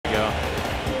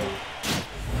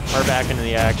We're back into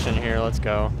the action here. Let's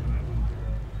go.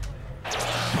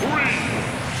 3,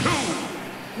 2,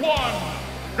 1,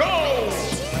 go!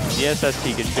 DSS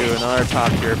Pikachu, another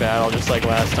top tier battle, just like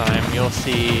last time. You'll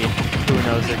see who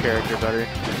knows their character better.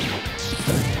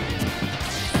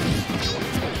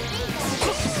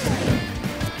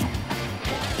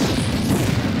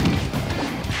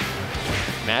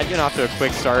 Mad getting off to a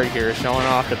quick start here, showing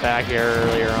off the back air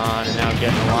earlier on, and now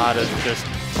getting a lot of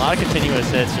continuous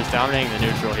hits, just dominating the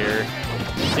neutral here.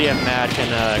 See if Mad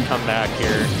can come back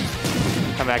here.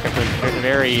 Come back up with a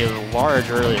very large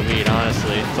early lead,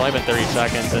 honestly. It's only been 30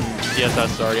 seconds and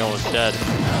DSS is already almost dead.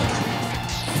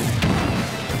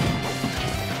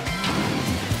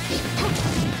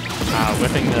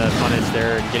 Whipping the punish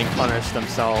there and getting punished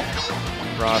himself.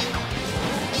 Rough.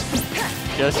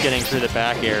 Just getting through the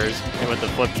back airs and with the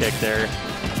flip kick there.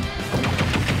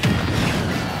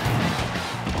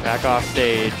 Back off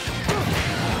stage.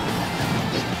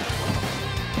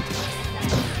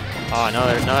 Oh,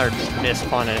 another missed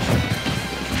punish.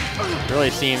 Really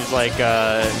seems like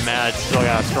Mad still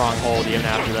got a strong hold even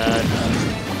after that.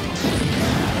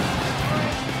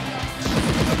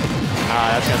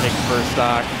 That's gonna take the first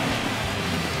stock.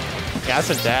 Got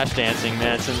some dash dancing,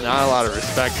 man. It's not a lot of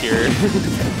respect here.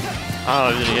 I don't know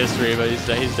if there's any history, but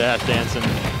he's dash dancing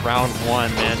round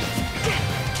 1, man.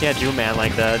 Can't do man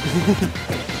like that.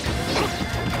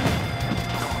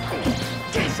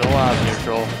 Still out of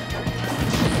neutral.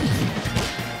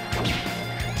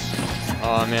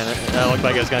 Oh man, that looked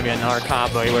like it was going to be another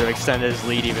combo. He would have extended his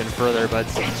lead even further, but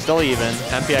still even.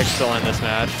 MPX still in this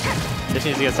match. Just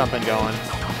needs to get something going.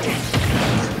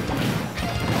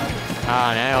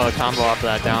 Now a combo off of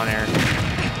that down air.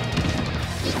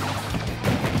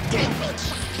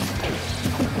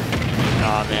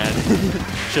 Oh man,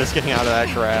 just getting out of that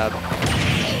grab.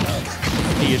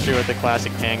 Pikachu with the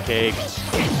classic pancake.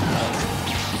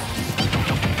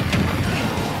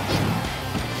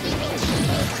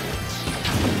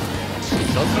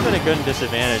 Still keeping a good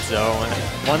disadvantage though.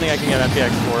 One thing I can get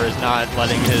MPX for is not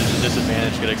letting his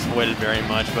disadvantage get exploited very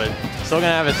much, but still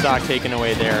gonna have his stock taken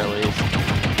away there at least.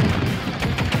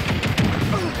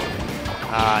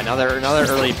 Another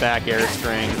early back air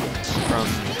string from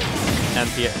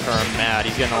Mad.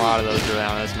 He's getting a lot of those early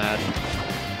on in this match.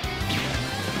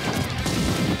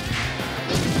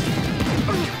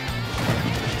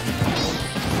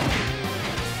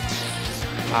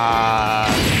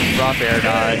 Rough air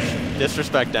dodge.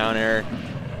 Disrespect down air.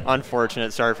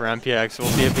 Unfortunate start for MPX. We'll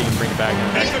see if he can bring it back in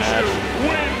the next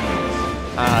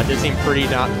match. Did seem pretty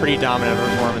dominant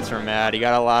performance from Mad. He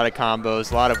got a lot of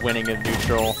combos, a lot of winning in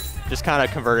neutral. Just kind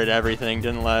of converted everything.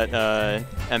 Didn't let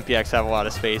MPX have a lot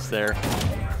of space there.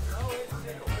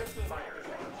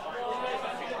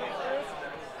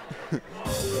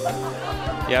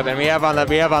 Yep, and we have on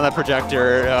the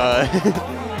projector.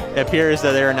 It appears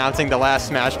that they're announcing the last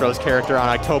Smash Bros. Character on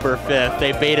October 5th.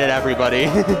 They baited everybody.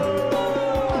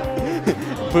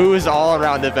 Boos all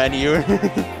around the venue.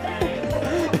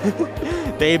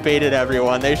 They baited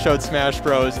everyone. They showed Smash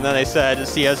Bros. And then they said,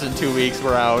 see us in 2 weeks,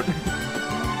 we're out.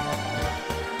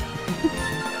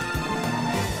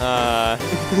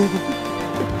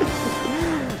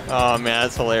 Oh man,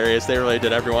 that's hilarious. They really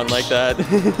did everyone like that.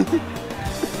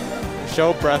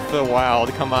 Show Breath of the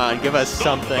Wild. Come on, give us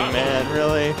something, man.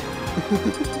 Really?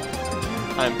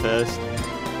 I'm pissed.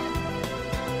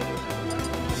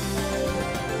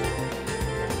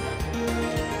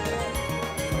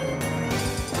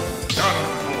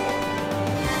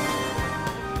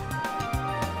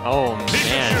 Oh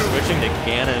man, switching to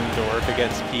Ganondorf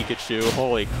against Pikachu.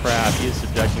 Holy crap, he is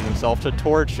subjecting himself to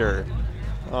torture.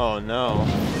 Oh no.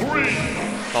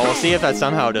 Well, we'll see if that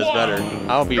somehow does better.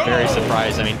 I'll be very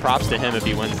surprised. I mean, props to him if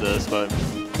he wins this, but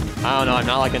I don't know. I'm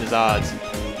not liking his odds.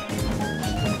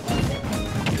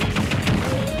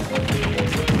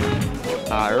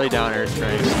 Early down air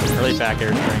string. Early back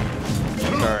air string.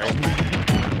 Sorry.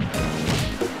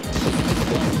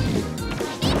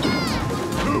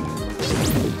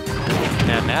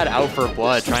 Man, Mad out for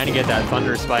blood, trying to get that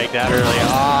Thunder Spike that early.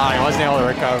 He wasn't able to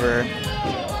recover.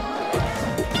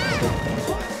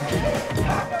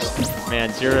 Man,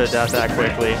 0 to death that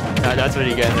quickly. That's what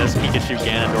you get in this Pikachu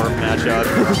Ganondorf matchup.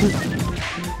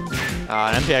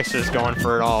 MPX just going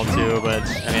for it all too, but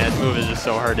I mean, this move is just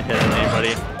so hard to hit on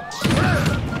anybody.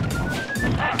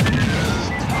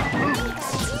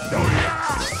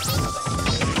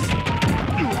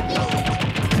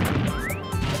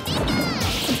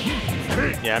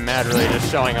 Yeah, Mad really just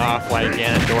showing off why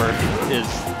Ganondorf is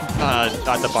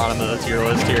at the bottom of the tier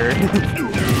list here.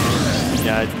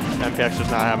 Yeah, MPX was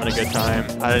not having a good time.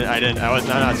 I'm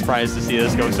not surprised to see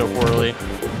this go so poorly.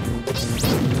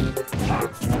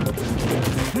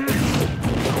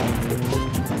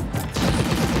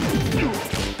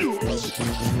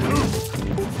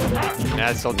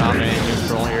 Mad's still dominating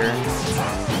neutral here.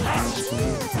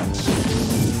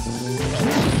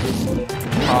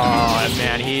 Oh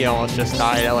man, he almost just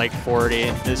died at like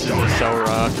 40. This is just so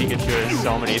rough. Pikachu has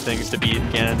so many things to beat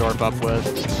Ganondorf up with.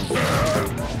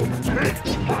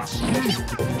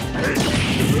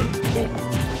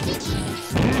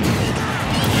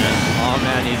 All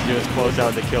Mad needs to do is close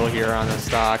out the kill here on the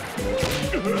stock.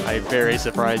 I'm very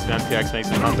surprised if MPX makes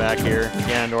a comeback here.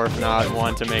 Ganondorf not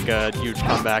one to make a huge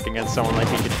comeback against someone like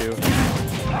Pikachu.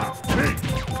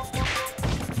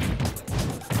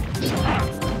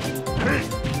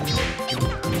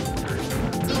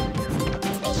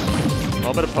 A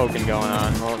little bit of poking going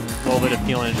on, a little bit of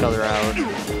feeling each other out.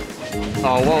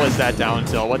 Oh, what was that down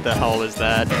tilt? What the hell was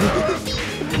that?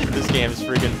 This game's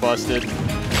freaking busted.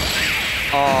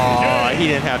 Oh, he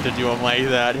didn't have to do him like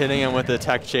that. Hitting him with the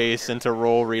tech chase into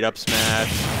roll, read up smash.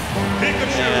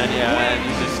 And yeah,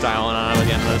 he's just styling on him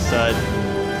again this side.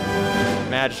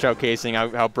 MaDShadow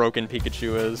showcasing how broken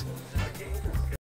Pikachu is.